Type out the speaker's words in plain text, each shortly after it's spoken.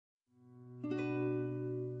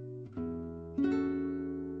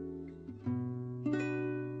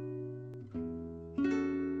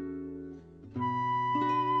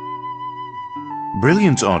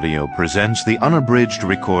Brilliance Audio presents the unabridged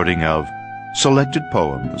recording of Selected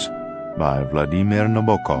Poems by Vladimir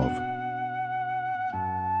Nabokov.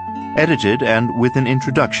 Edited and with an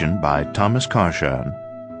introduction by Thomas Karshan.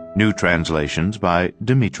 New translations by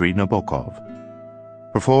Dmitry Nabokov.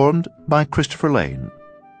 Performed by Christopher Lane.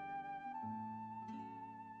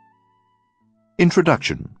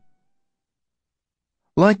 Introduction.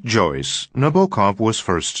 Like Joyce, Nabokov was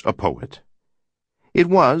first a poet. It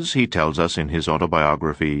was, he tells us in his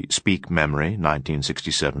autobiography Speak Memory,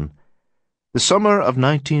 1967, the summer of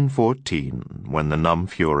 1914 when the numb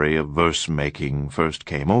fury of verse-making first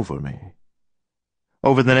came over me.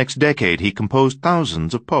 Over the next decade he composed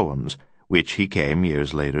thousands of poems, which he came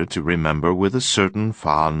years later to remember with a certain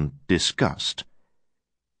fond disgust.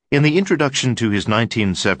 In the introduction to his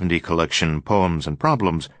 1970 collection Poems and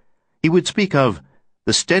Problems, he would speak of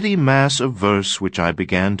the steady mass of verse which I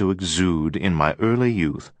began to exude in my early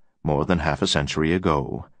youth more than half a century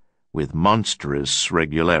ago, with monstrous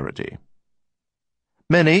regularity.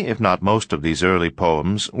 Many, if not most, of these early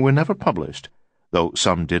poems were never published, though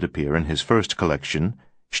some did appear in his first collection,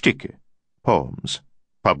 Stücke, Poems,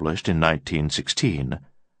 published in 1916,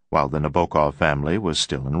 while the Nabokov family was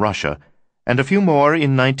still in Russia, and a few more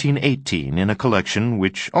in 1918 in a collection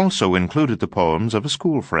which also included the poems of a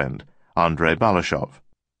school friend, Andrei Balashov.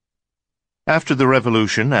 After the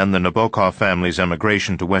Revolution and the Nabokov family's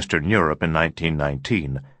emigration to Western Europe in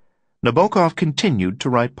 1919, Nabokov continued to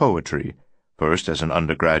write poetry, first as an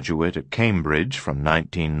undergraduate at Cambridge from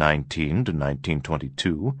 1919 to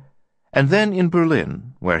 1922, and then in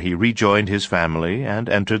Berlin, where he rejoined his family and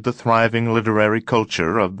entered the thriving literary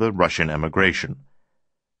culture of the Russian emigration.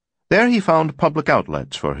 There he found public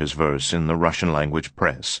outlets for his verse in the Russian-language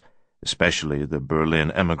press, especially the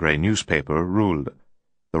Berlin émigré newspaper Ruhl,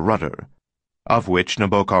 the Rudder, of which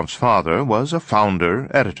Nabokov's father was a founder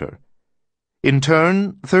editor. In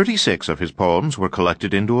turn, 36 of his poems were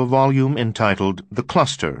collected into a volume entitled The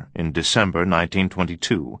Cluster in December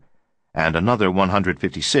 1922, and another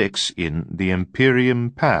 156 in The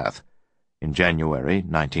Imperium Path in January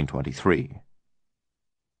 1923.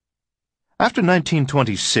 After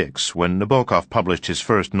 1926, when Nabokov published his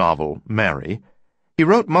first novel, Mary, he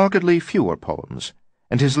wrote markedly fewer poems,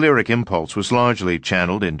 and his lyric impulse was largely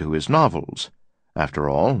channeled into his novels. After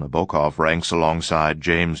all, Nabokov ranks alongside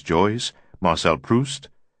James Joyce, Marcel Proust,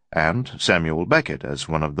 and Samuel Beckett as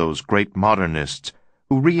one of those great modernists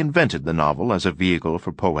who reinvented the novel as a vehicle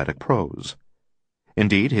for poetic prose.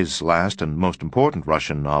 Indeed, his last and most important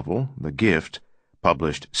Russian novel, The Gift,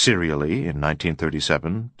 published serially in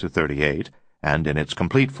 1937-38 and in its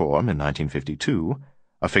complete form in 1952,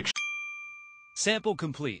 a fiction. Sample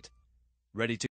complete. Ready to